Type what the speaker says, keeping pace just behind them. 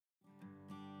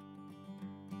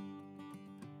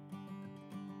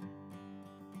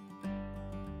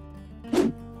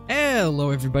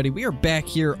Hello everybody, we are back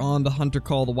here on The Hunter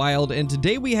Call the Wild, and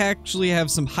today we actually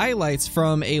have some highlights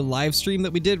from a live stream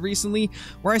that we did recently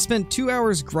where I spent 2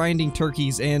 hours grinding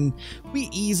turkeys, and we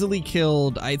easily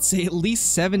killed, I'd say, at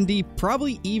least 70,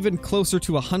 probably even closer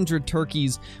to 100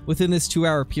 turkeys within this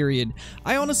 2-hour period.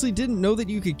 I honestly didn't know that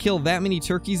you could kill that many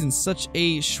turkeys in such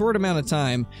a short amount of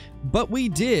time, but we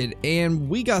did, and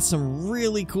we got some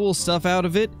really cool stuff out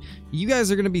of it. You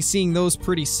guys are going to be seeing those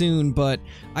pretty soon, but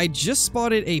I just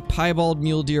spotted a piebald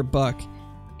mule deer buck,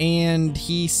 and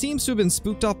he seems to have been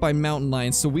spooked off by mountain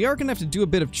lions, so we are going to have to do a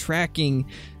bit of tracking,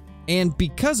 and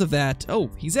because of that, oh,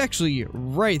 he's actually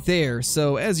right there.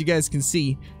 So as you guys can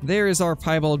see, there is our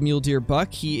piebald mule deer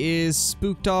buck. He is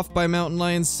spooked off by mountain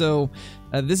lions, so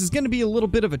this is going to be a little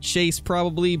bit of a chase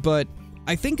probably, but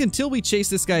I think until we chase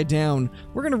this guy down,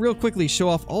 we're going to real quickly show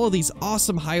off all of these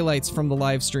awesome highlights from the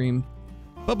live stream.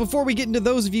 But before we get into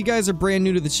those, if you guys are brand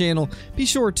new to the channel, be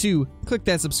sure to click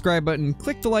that subscribe button,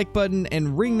 click the like button,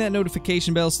 and ring that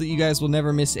notification bell so that you guys will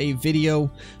never miss a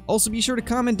video. Also, be sure to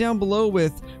comment down below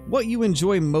with what you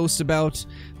enjoy most about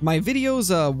my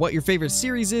videos, what your favorite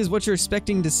series is, what you're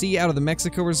expecting to see out of the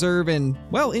Mexico Reserve, and,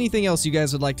 well, anything else you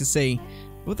guys would like to say.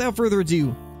 Without further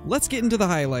ado, let's get into the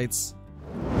highlights.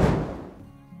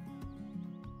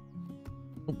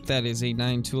 Oh, that is a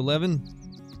 9-11.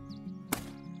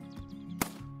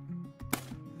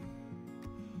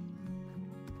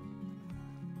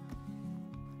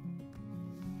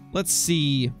 Let's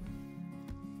see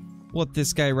what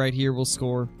this guy right here will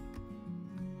score.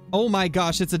 Oh my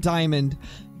gosh, it's a diamond.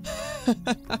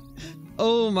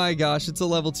 Oh my gosh, it's a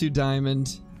level 2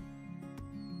 diamond.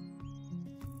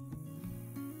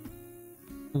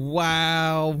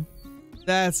 Wow.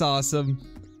 That's awesome.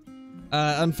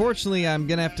 Unfortunately, I'm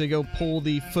gonna have to go pull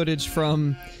the footage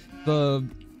from the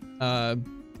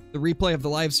replay of the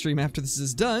live stream after this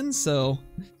is done, so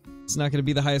it's not gonna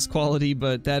be the highest quality,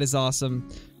 but that is awesome.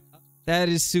 That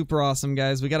is super awesome,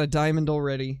 guys. We got a diamond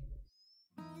already.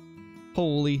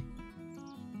 Holy.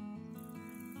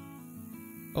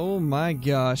 Oh my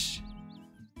gosh.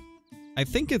 I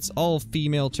think it's all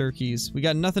female turkeys. We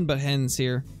got nothing but hens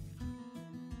here.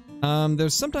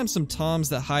 There's sometimes some toms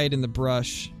that hide in the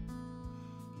brush.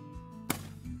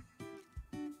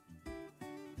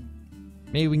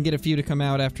 Maybe we can get a few to come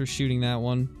out after shooting that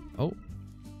one. Oh.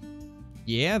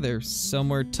 Yeah, they're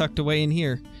somewhere tucked away in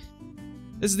here.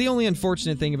 This is the only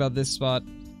unfortunate thing about this spot.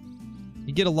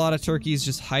 You get a lot of turkeys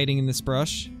just hiding in this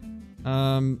brush.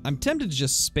 I'm tempted to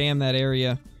just spam that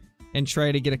area and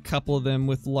try to get a couple of them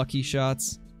with lucky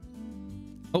shots.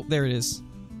 Oh, there it is.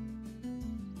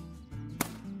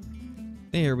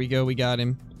 There we go, we got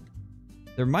him.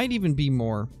 There might even be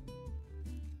more.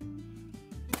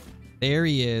 There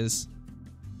he is.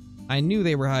 I knew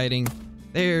they were hiding.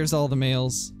 There's all the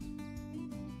males.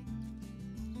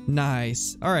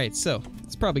 Nice. Alright, so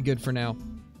it's probably good for now.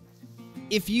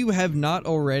 If you have not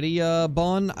already,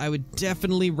 Bon, I would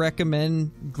definitely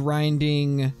recommend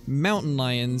grinding mountain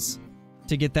lions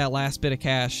to get that last bit of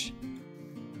cash.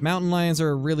 Mountain lions are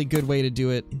a really good way to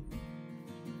do it.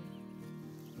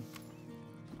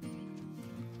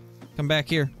 Come back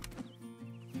here.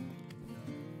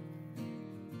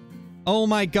 Oh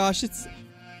my gosh, it's...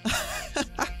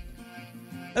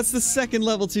 That's the second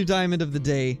level 2 diamond of the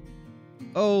day.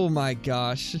 Oh my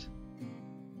gosh.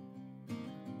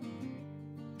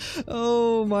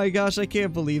 Oh my gosh, I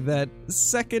can't believe that.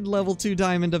 Second level 2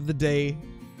 diamond of the day.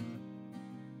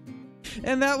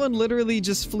 And that one literally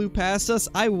just flew past us.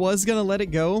 I was gonna let it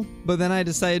go, but then I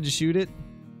decided to shoot it.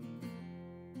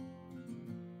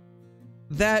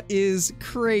 That is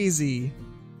crazy.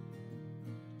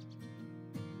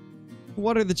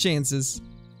 What are the chances?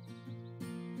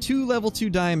 2 level 2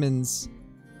 diamonds.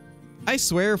 I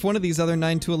swear if one of these other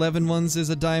 9-11 ones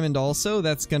is a diamond also,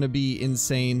 that's gonna be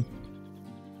insane.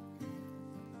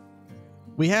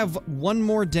 We have one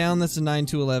more down that's a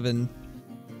 9-11.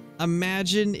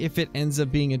 Imagine if it ends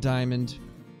up being a diamond.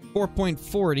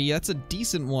 4.40, that's a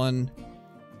decent one.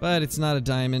 But it's not a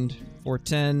diamond.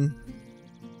 410.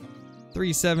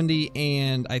 370,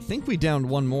 and I think we downed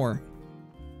one more.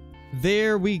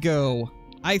 There we go.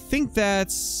 I think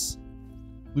that's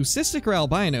Leucistic or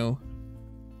albino.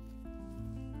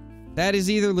 That is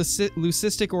either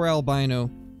Leucistic or albino.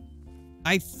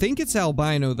 I think it's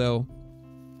albino, though.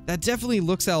 That definitely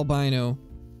looks albino.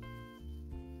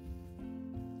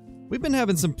 We've been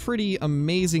having some pretty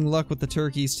amazing luck with the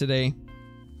turkeys today.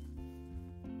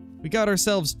 We got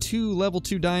ourselves 2 level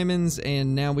 2 diamonds,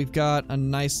 and now we've got a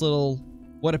nice little,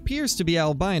 what appears to be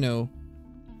albino.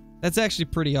 That's actually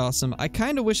pretty awesome. I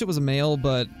kind of wish it was a male,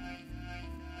 but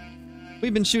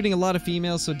we've been shooting a lot of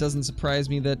females, so it doesn't surprise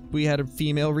me that we had a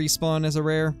female respawn as a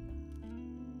rare.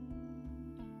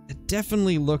 It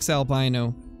definitely looks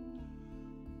albino.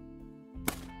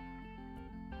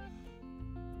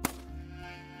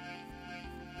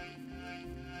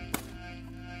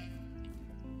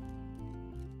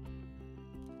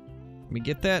 Can we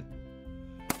get that?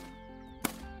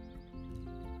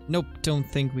 Nope, don't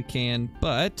think we can,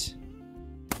 but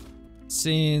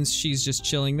since she's just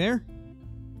chilling there.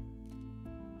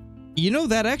 You know,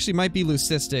 that actually might be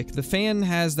Leucistic. The fan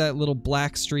has that little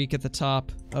black streak at the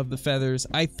top of the feathers.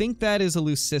 I think that is a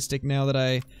Leucistic now that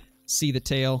I see the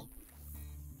tail.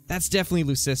 That's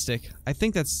definitely Leucistic. I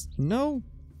think that's... No,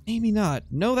 maybe not.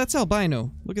 No, that's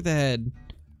albino. Look at the head.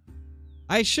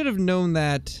 I should have known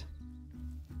that...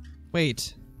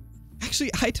 Wait.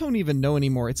 Actually, I don't even know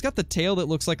anymore. It's got the tail that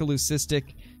looks like a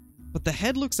Leucistic, but the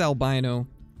head looks albino.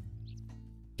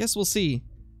 Guess we'll see.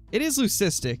 It is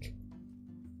Leucistic.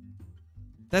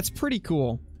 That's pretty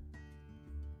cool.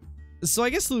 So I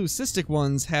guess the Leucistic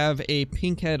ones have a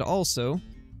pink head also.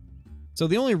 So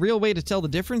the only real way to tell the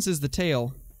difference is the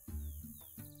tail.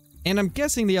 And I'm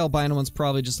guessing the albino ones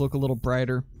probably just look a little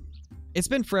brighter. It's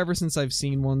been forever since I've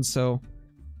seen one, so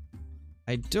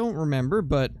I don't remember,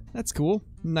 but that's cool.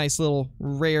 Nice little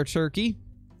rare turkey.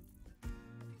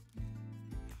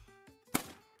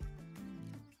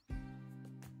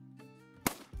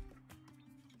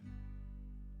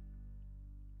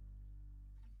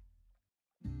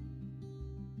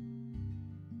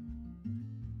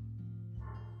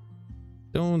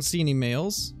 Don't see any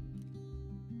males.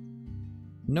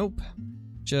 Nope.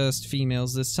 Just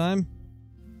females this time.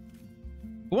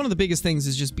 But one of the biggest things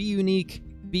is just be unique,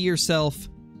 be yourself.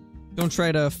 Don't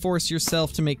try to force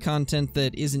yourself to make content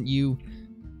that isn't you.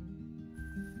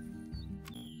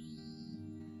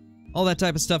 All that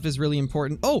type of stuff is really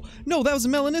important. Oh, no, that was a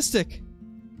Melanistic!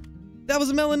 That was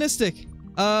a Melanistic!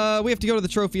 We have to go to the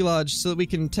Trophy Lodge so that we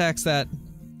can tax that.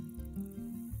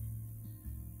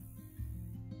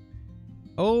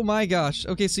 Oh my gosh.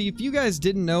 Okay, so if you guys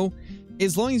didn't know,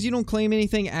 as long as you don't claim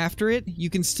anything after it, you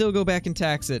can still go back and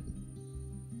tax it.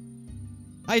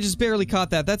 I just barely caught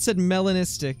that. That said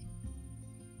Melanistic.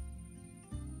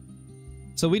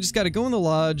 So we just gotta go in the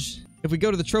lodge. If we go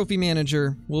to the trophy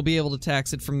manager, we'll be able to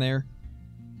tax it from there.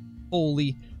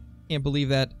 Holy, can't believe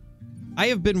that. I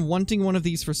have been wanting one of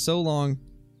these for so long.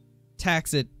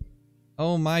 Tax it.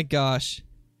 Oh my gosh.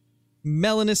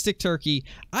 Melanistic Turkey.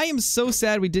 I am so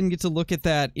sad we didn't get to look at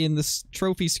that in the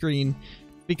trophy screen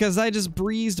because I just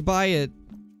breezed by it.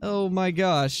 Oh my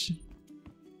gosh.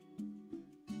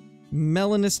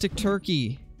 Melanistic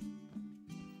Turkey.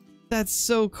 That's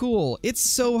so cool. It's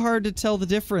so hard to tell the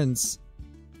difference.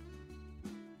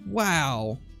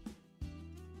 Wow.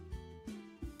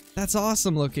 That's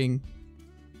awesome looking.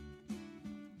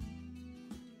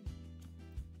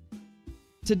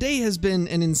 Today has been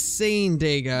an insane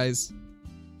day, guys.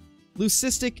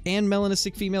 Leucistic and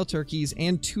Melanistic female turkeys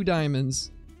and 2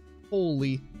 diamonds.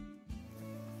 Holy.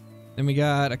 Then we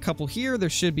got a couple here. There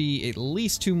should be at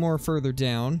least 2 more further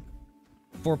down.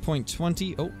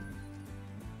 4.20. Oh.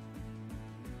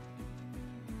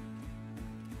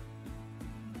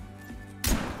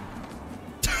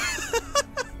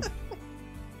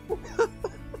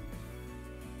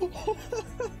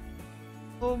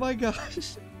 Oh my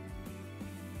gosh.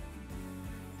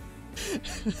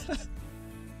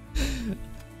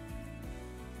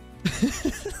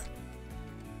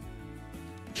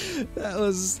 That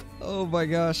was, oh my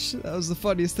gosh, that was the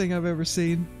funniest thing I've ever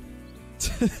seen.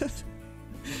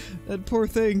 That poor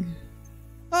thing.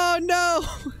 Oh no!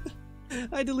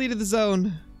 I deleted the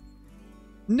zone.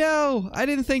 No! I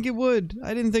didn't think it would.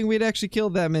 I didn't think we'd actually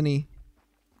killed that many.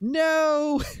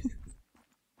 No!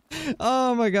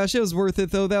 Oh my gosh, it was worth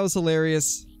it though. That was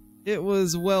hilarious. It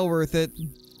was well worth it.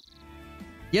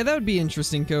 Yeah, that would be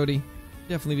interesting, Cody.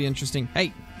 Definitely be interesting.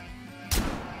 Hey!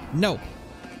 No!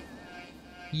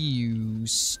 You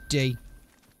stay.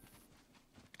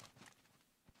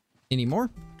 Any more?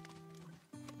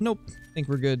 Nope. Think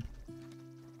we're good.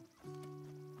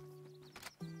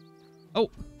 Oh!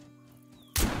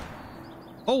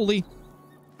 Holy!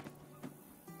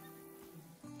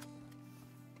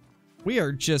 We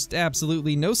are just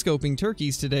absolutely no-scoping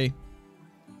turkeys today.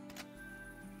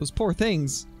 Those poor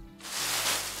things.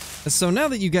 So now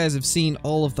that you guys have seen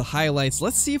all of the highlights,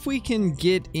 let's see if we can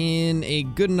get in a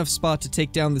good enough spot to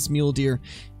take down this mule deer.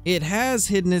 It has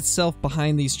hidden itself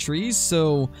behind these trees,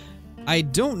 so I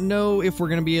don't know if we're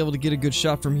going to be able to get a good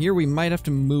shot from here. We might have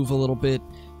to move a little bit,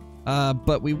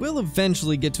 but we will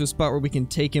eventually get to a spot where we can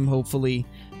take him, hopefully.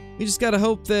 We just gotta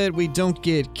hope that we don't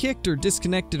get kicked or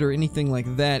disconnected or anything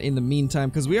like that in the meantime,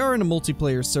 because we are in a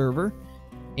multiplayer server.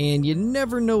 and you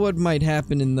never know what might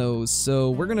happen in those, so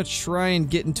we're gonna try and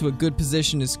get into a good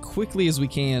position as quickly as we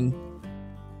can.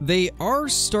 They are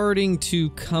starting to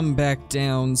come back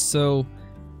down, so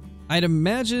I'd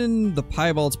imagine the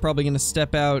Piebald's probably gonna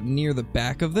step out near the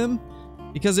back of them,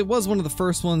 because it was one of the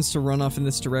first ones to run off in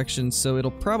this direction, so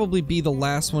it'll probably be the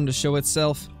last one to show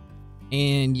itself.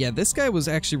 And yeah, this guy was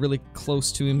actually really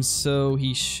close to him, so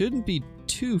he shouldn't be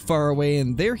too far away,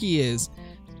 and there he is.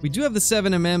 We do have the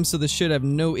 7mm, so this should have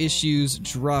no issues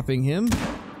dropping him.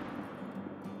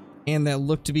 And that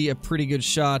looked to be a pretty good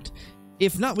shot.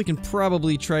 If not, we can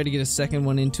probably try to get a second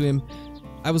one into him.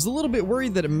 I was a little bit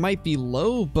worried that it might be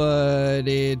low, but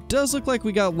it does look like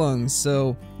we got lungs,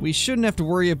 so we shouldn't have to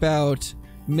worry about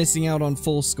missing out on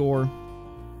full score.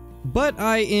 But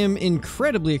I am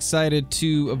incredibly excited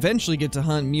to eventually get to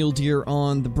hunt mule deer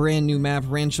on the brand new map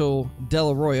Rancho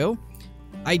del Arroyo.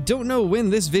 I don't know when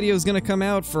this video is going to come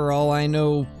out. For all I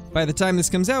know, by the time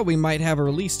this comes out, we might have a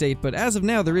release date, but as of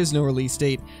now, there is no release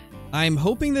date. I'm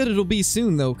hoping that it'll be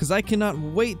soon, though, because I cannot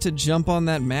wait to jump on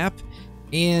that map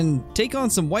and take on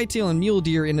some whitetail and mule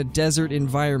deer in a desert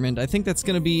environment. I think that's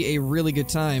going to be a really good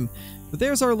time. But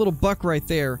there's our little buck right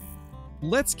there.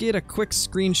 Let's get a quick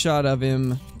screenshot of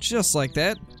him, just like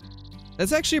that.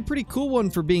 That's actually a pretty cool one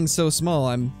for being so small.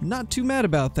 I'm not too mad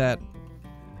about that.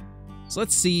 So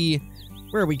let's see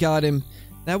where we got him.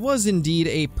 That was indeed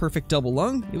a perfect double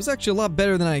lung. It was actually a lot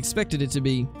better than I expected it to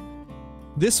be.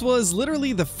 This was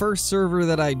literally the first server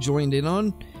that I joined in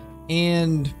on,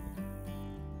 and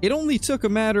it only took a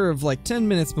matter of like 10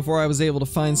 minutes before I was able to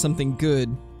find something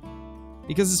good.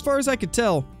 Because as far as I could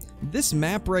tell, this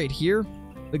map right here,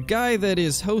 the guy that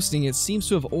is hosting it seems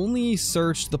to have only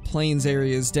searched the plains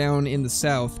areas down in the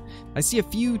south. I see a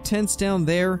few tents down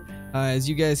there, as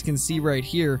you guys can see right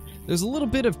here. There's a little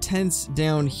bit of tents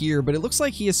down here, but it looks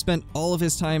like he has spent all of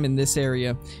his time in this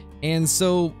area. And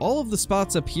so all of the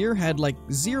spots up here had like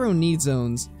 0 need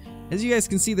zones. As you guys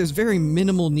can see, there's very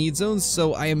minimal need zones,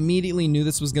 so I immediately knew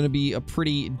this was going to be a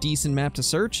pretty decent map to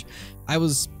search. I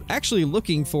was actually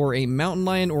looking for a mountain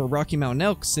lion or a Rocky Mountain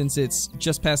elk since it's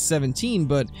just past 17,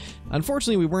 but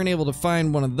unfortunately we weren't able to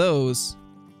find one of those.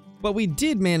 But we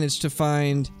did manage to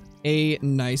find a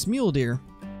nice mule deer.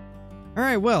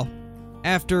 Alright, well,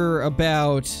 after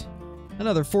about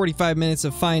another 45 minutes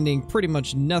of finding pretty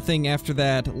much nothing after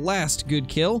that last good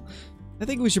kill, I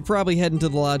think we should probably head into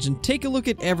the lodge and take a look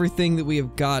at everything that we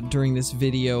have got during this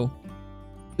video.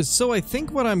 So I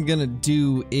think what I'm gonna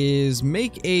do is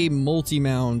make a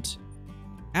multi-mount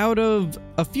out of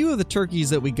a few of the turkeys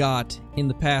that we got in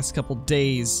the past couple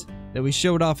days that we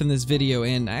showed off in this video,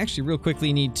 and I actually real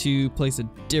quickly need to place a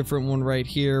different one right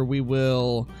here. We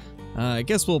will, I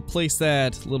guess we'll place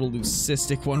that little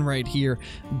Leucistic one right here,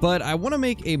 but I want to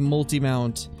make a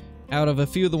multi-mount out of a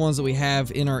few of the ones that we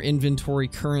have in our inventory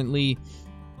currently,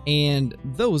 and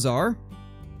those are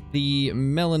the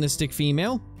Melanistic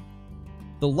female,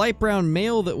 the light brown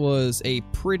male that was a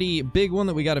pretty big one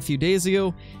that we got a few days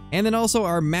ago, and then also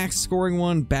our max scoring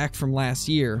one back from last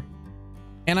year.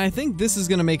 And I think this is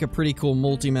going to make a pretty cool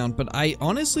multi-mount, but I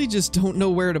honestly just don't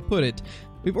know where to put it.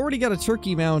 We've already got a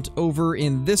turkey mount over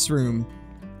in this room,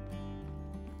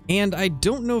 and I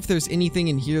don't know if there's anything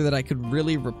in here that I could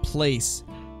really replace.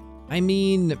 I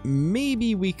mean,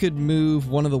 maybe we could move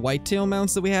one of the whitetail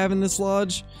mounts that we have in this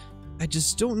lodge. I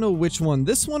just don't know which one.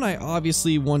 This one I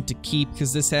obviously want to keep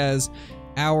because this has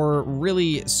our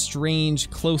really strange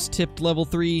close-tipped level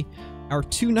 3, our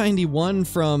 291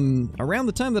 from around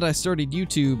the time that I started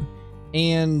YouTube,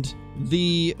 and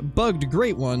the bugged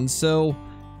great one, so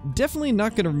definitely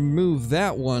not going to remove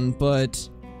that one, but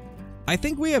I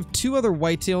think we have 2 other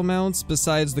whitetail mounts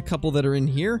besides the couple that are in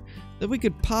here that we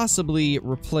could possibly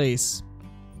replace.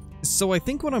 So I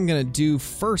think what I'm going to do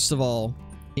first of all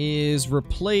is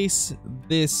replace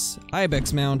this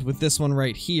ibex mount with this one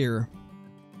right here,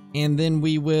 and then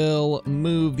we will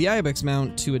move the ibex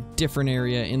mount to a different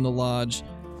area in the lodge,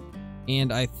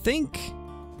 and I think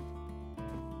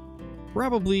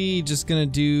probably just gonna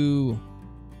do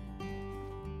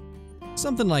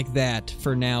something like that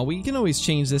for now. We can always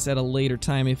change this at a later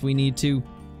time if we need to.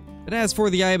 But as for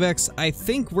the ibex, I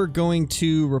think we're going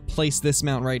to replace this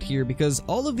mount right here because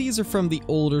all of these are from the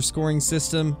older scoring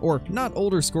system, or not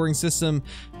older scoring system,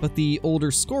 but the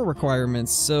older score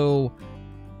requirements, so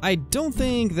I don't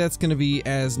think that's going to be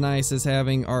as nice as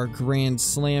having our Grand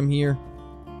Slam here.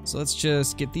 So let's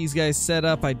just get these guys set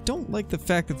up. I don't like the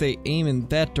fact that they aim in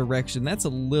that direction. That's a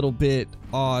little bit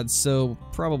odd, so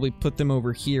probably put them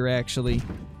over here actually.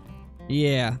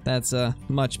 Yeah, that's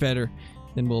much better.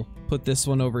 Then we'll put this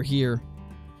one over here.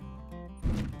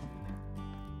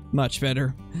 Much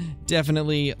better.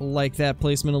 definitely like that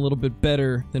placement a little bit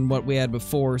better than what we had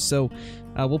before. So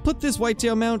we'll put this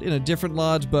whitetail mount in a different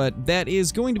lodge, but that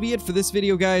is going to be it for this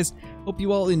video, guys. Hope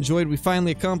you all enjoyed. We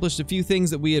finally accomplished a few things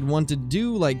that we had wanted to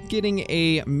do, like getting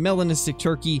a Melanistic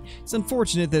Turkey. It's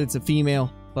unfortunate that it's a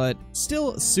female, but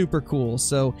still super cool.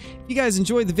 So if you guys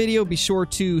enjoyed the video, be sure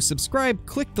to subscribe,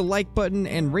 click the like button,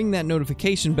 and ring that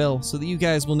notification bell so that you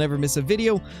guys will never miss a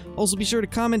video. Also be sure to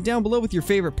comment down below with your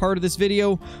favorite part of this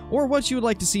video or what you would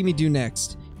like to see me do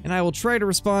next, and I will try to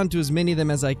respond to as many of them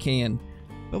as I can.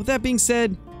 But with that being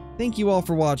said, thank you all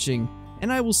for watching,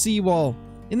 and I will see you all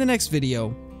in the next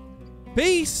video.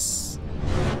 Peace!